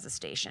and has a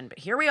station. But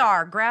here we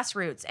are,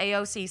 grassroots,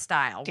 AOC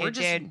style. We're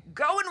just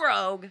going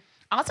rogue.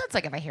 Also, it's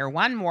like if I hear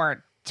one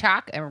more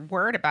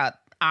word about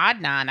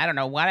Adnan, I don't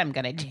know what I'm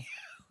gonna do.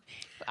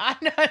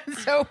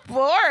 Adnan's so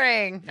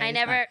boring. I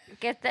never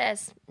get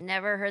this.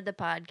 Never heard the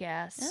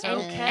podcast.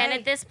 And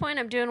at this point,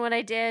 I'm doing what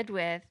I did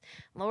with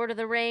Lord of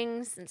the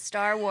Rings and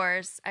Star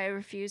Wars. I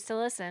refuse to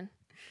listen.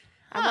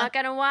 I'm not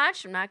gonna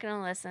watch. I'm not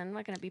gonna listen. I'm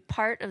not gonna be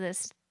part of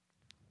this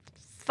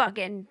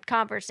fucking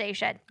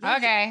conversation.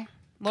 Okay.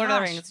 Lord of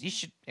the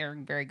Rings, they're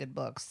very good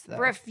books. Though.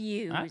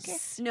 Refuse. Okay.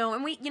 No,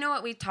 and you know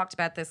what? We talked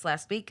about this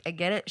last week. I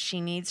get it.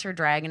 She needs her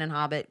dragon and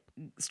hobbit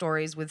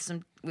stories with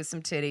some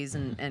titties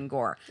and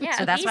gore. Yeah,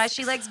 so that's why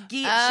she likes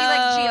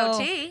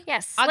GOT.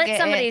 Yes, slit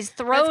somebody's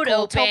throat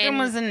open Tolkien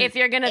was an if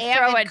you're gonna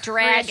throw a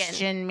dragon.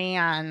 Christian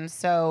man,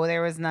 so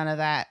there was none of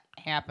that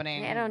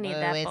happening. Yeah, I don't need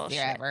that bullshit.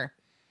 Ever.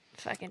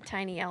 Fucking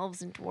tiny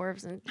elves and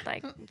dwarves and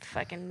like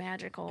fucking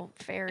magical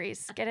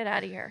fairies. Get it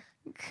out of here.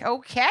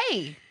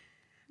 Okay.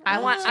 I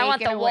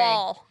want the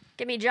wall.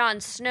 Give me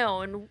Jon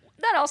Snow, and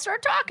then I'll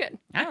start talking.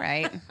 All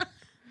right.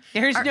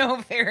 There's no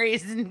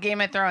fairies in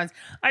Game of Thrones.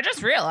 I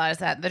just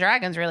realized that the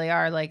dragons really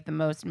are like the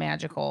most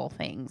magical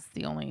things.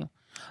 The only.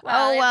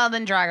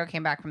 Then Drago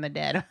came back from the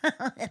dead.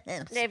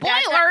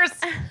 Spoilers.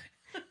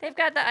 They've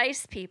got the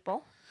ice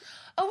people.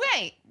 Oh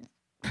wait.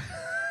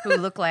 Who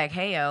look like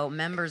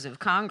members of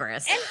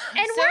Congress. And so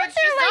weren't it's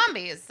there just like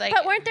zombies? Like,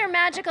 but weren't there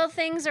magical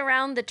things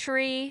around the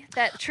tree?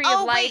 That tree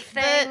of life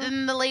thing.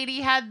 And the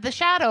lady had the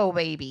shadow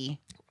baby.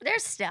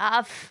 There's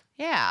stuff.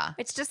 Yeah.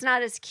 It's just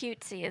not as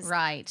cutesy as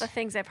right. the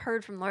things I've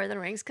heard from Lord of the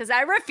Rings because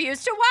I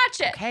refuse to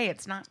watch it. Okay,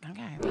 it's not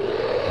okay.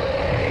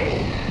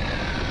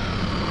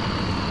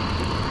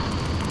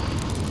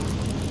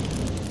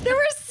 There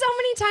were so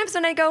many times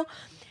when I go,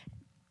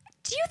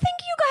 do you think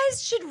you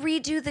guys should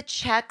redo the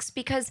checks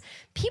because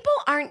people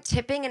aren't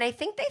tipping and I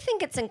think they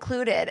think it's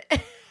included?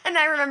 And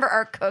I remember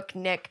our cook,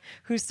 Nick,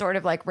 who sort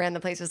of like ran the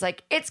place, was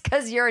like, it's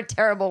because you're a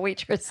terrible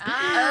waitress.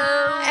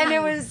 And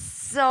it was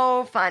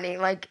so funny.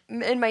 Like,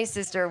 and my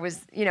sister was,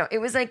 you know, it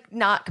was like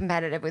not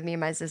competitive with me and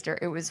my sister.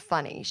 It was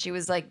funny. She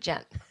was like,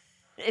 Jen,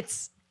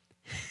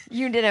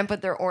 you didn't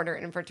put their order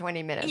in for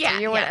 20 minutes. Yeah,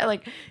 and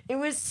like, it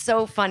was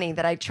so funny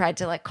that I tried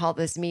to like call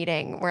this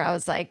meeting where I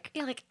was like,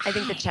 I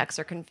think the checks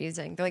are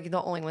confusing. They're like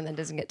the only one that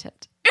doesn't get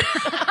tipped.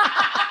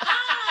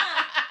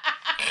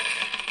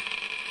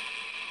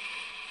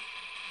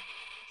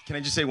 Can I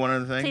just say one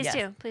other thing?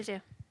 Please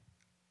do.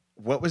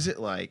 What was it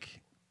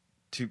like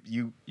to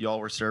y'all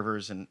were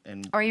servers and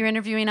Are you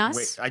interviewing us?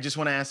 Wait, I just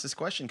want to ask this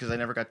question because I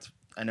never got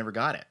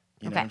it.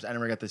 You know, I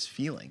never got this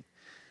feeling.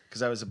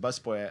 Because I was a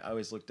busboy, I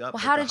always looked up.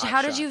 Well, how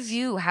did you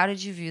view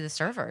the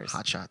servers?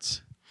 Hot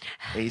Shots,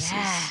 Aces.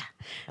 Yeah.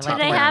 Top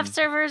Did they Gun. have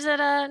servers at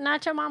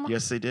Nacho Mama?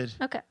 Yes, they did.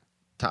 Okay.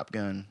 Top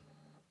Gun.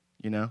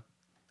 You know,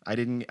 I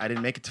didn't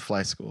make it to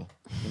fly school.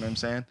 You know what I'm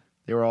saying?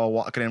 They were all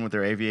walking in with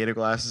their aviator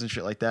glasses and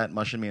shit like that,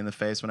 mushing me in the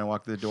face when I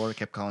walked through the door. They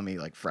kept calling me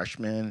like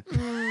freshman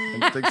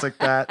and things like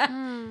that.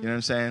 You know what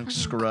I'm saying?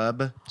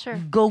 Scrub. Sure.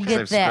 Go 'Cause I get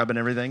have that. scrub and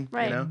everything.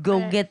 Right. You know?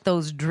 Go get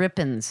those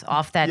drippings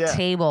off that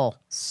table,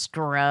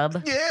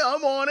 scrub. Yeah,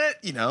 I'm on it.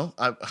 You know,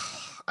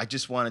 I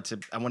just wanted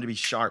to be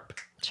sharp.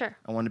 Sure.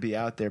 I wanted to be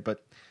out there.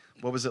 But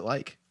what was it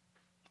like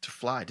to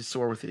fly, to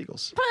soar with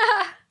eagles?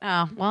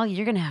 Oh, well,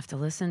 you're going to have to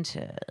listen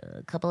to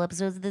a couple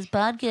episodes of this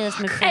podcast,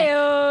 my friend.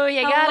 Hey-oh,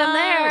 you got him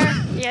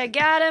there. You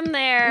got him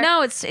there.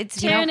 No, it's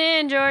Tune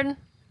in, Jordan.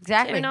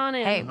 Exactly. Tune on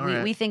in. Hey,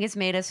 right. we think it's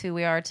made us who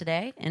we are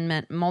today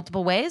in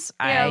multiple ways.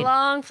 Yeah,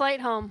 long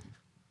flight home.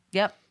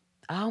 Yep.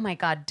 Oh my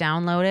God,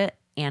 download it.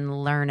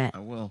 and learn it. I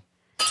will.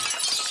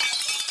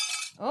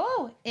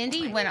 Oh,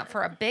 Indy went up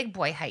for a big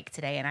boy hike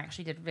today and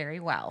actually did very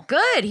well.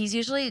 Good. He's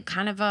usually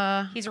kind of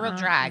He's a real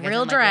drag. Real as in, like, we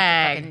have to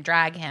drag. fucking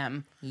drag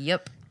him.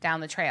 Yep. Down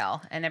the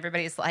trail, and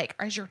everybody's like,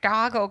 "Is your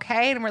dog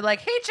okay?" And we're like,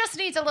 "He just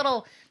needs a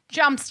little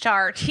jump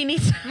start. He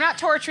needs. I'm not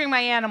torturing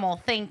my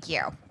animal. Thank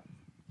you."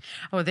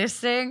 Oh, this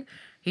thing?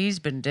 He's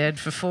been dead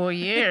for 4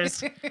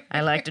 years.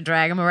 I like to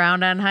drag him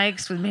around on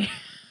hikes with me.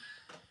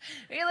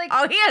 You're like,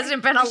 Oh, he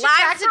hasn't been we should alive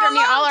for a taxidermy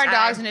long all our time.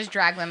 dogs and just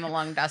drag them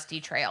along dusty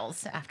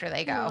trails after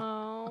they go,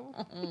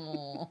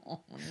 Oh.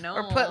 No.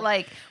 or put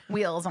like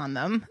wheels on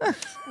them.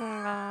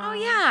 Oh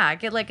yeah,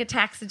 get like a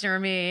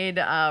taxidermied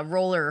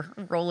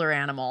roller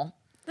animal.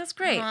 That's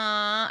great.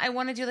 I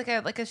want to do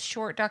like a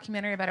short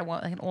documentary about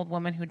an old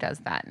woman who does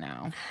that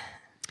now.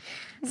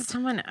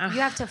 Someone You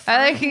have to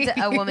find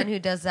a woman who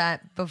does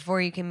that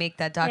before you can make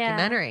that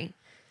documentary.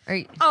 Are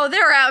you, Oh,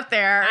 they're out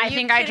there. I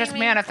think I just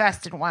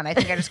manifested one. I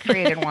think I just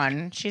created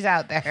one. She's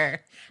out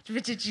there.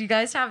 But did you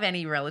guys have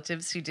any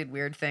relatives who did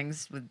weird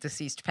things with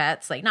deceased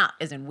pets? Like, not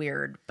as in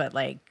weird, but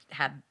like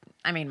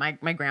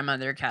my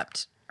grandmother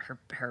kept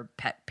her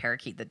pet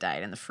parakeet that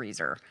died in the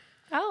freezer.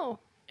 Oh.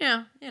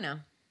 Yeah,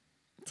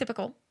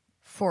 typical.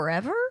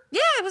 forever? Yeah,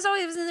 it was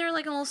in there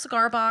like a little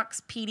cigar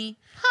box. Petey.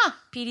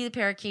 Petey the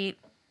parakeet.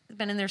 It's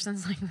been in there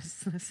since like the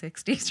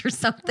 60s or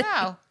something.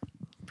 Wow.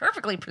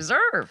 Perfectly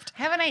preserved.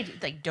 Have an idea.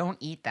 Like, don't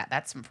eat that.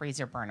 That's some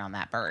freezer burn on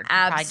that bird.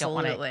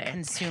 Absolutely. I don't want to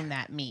consume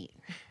that meat.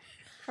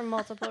 For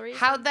multiple reasons.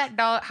 How'd that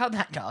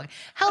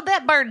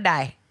bird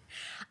die?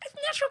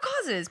 Natural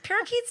causes.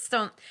 Parakeets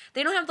don't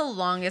have the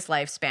longest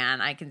lifespan.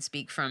 I can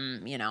speak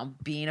from,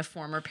 being a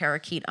former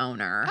parakeet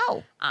owner.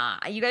 Oh.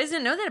 You guys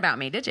didn't know that about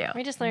me, did you?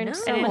 We just learned No.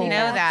 so I didn't many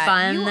know that.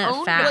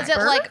 Fun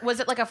fact. Was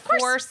it like a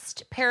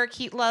forced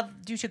parakeet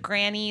love due to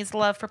Granny's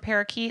love for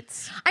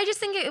parakeets? I just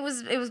think it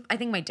was I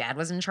think my dad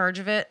was in charge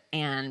of it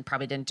and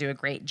probably didn't do a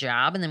great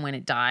job. And then when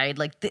it died,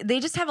 like they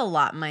just have a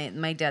lot.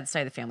 My dad's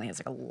side of the family has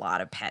like a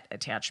lot of pet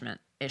attachment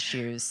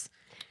issues.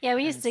 Yeah,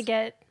 we used to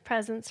get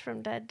presents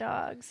from dead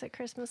dogs at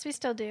Christmas. We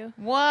still do.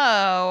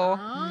 Whoa.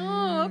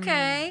 Oh,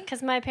 okay.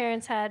 Because my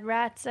parents had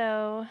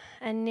Ratso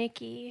and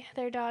Nikki,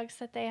 their dogs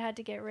that they had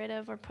to get rid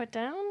of or put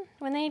down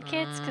when they had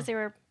kids because they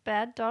were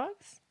bad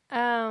dogs.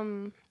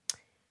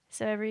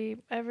 So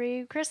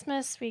every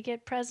Christmas we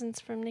get presents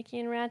from Nikki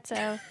and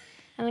Ratso.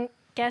 And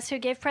guess who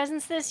gave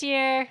presents this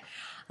year?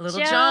 Little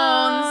Jones.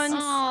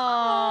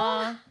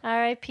 Aww.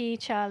 R.I.P.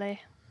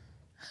 Charlie.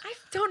 I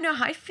don't know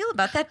how I feel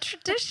about that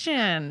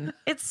tradition.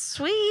 It's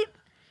sweet.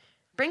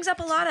 Brings up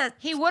a lot of.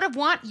 He would have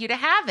want you to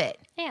have it.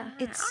 Yeah.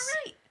 It's all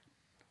right.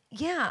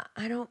 Yeah,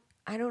 I don't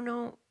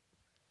know.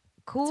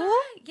 Cool. It's all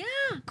right.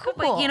 Yeah, cool.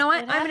 But you know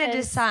what? It I'm gonna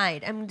happens.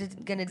 decide. I'm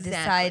gonna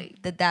decide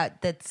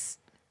that's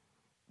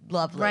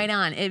lovely. Right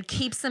on. It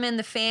keeps them in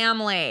the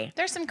family.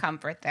 There's some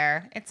comfort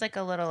there. It's like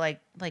a little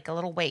like a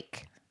little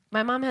wake.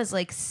 My mom has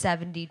like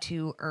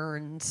 72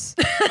 urns.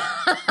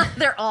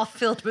 They're all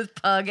filled with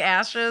pug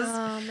ashes.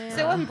 Oh, man.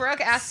 So when Brooke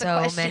asked the So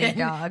question, many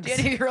dogs. did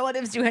any of your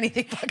relatives do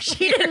anything?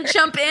 She didn't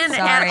jump in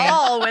Sorry. at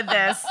all with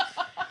this.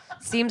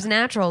 Seems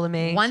natural to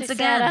me. Once She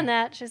again, sat on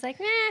that. She's like,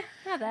 nah,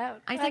 not that.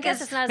 I Well, think guess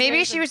it's- it's not as Maybe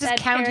big as she a was just dead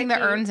counting the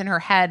parakeet. urns in her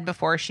head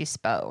before she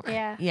spoke.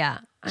 Yeah. Yeah.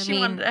 I She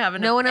mean, wanted to have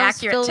an no one else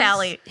accurate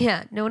tally.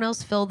 Yeah, no one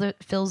else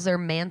fills their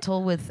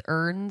mantle with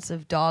urns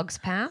of dogs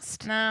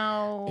past.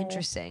 No.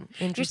 Interesting.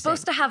 you're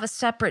supposed to have a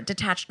separate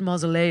detached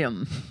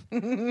mausoleum.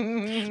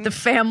 the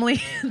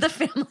family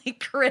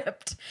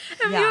crypt.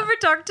 Have you Yeah. ever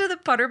talked to the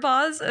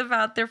Putterpaws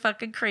about their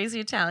fucking crazy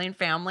Italian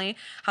family?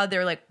 How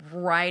they're like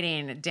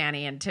riding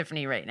Danny and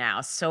Tiffany right now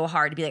so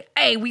hard to be like,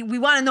 hey, we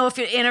want to know if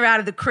you're in or out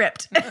of the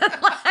crypt.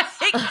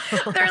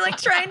 They're like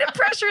trying to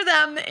pressure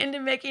them into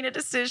making a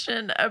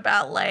decision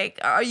about like,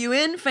 are you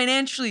in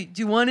financially?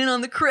 Do you want in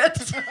on the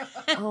crypt?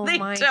 Oh They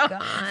my don't.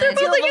 God. They're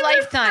both like Until in a their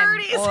lifetime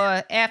 30s.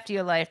 or after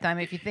your lifetime,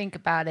 if you think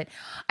about it.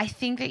 I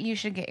think that you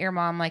should get your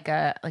mom like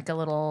a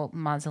little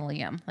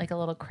mausoleum, like a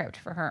little crypt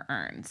for her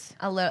urns.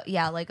 a little,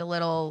 yeah, like a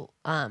little.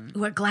 Or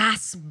a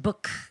glass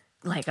book,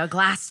 like a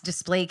glass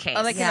display case.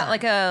 Or like Yeah.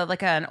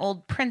 like an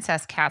old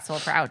princess castle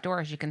for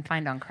outdoors you can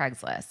find on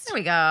Craigslist. There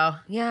we go.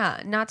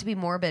 Yeah, not to be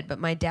morbid, but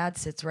my dad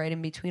sits right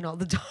in between all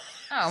the dogs.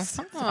 Oh, that's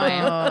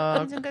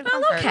fine. He's in good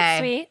comfort. okay.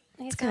 Sweet.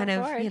 He's It's kind going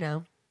of,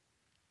 forward.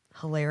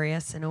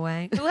 hilarious in a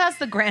way. Who has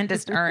the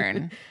grandest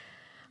urn?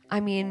 I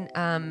mean,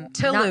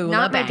 Tulu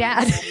not my LeBang.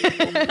 dad.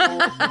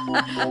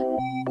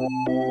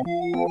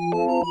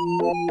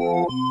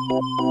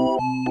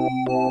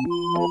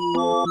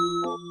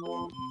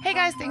 Hey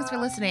guys, thanks for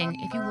listening.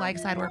 If you like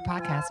Sidework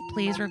Podcast,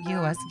 please review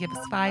us, give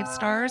us 5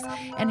 stars,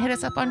 and hit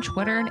us up on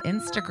Twitter and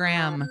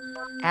Instagram.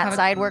 At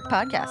Sidework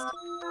Podcast.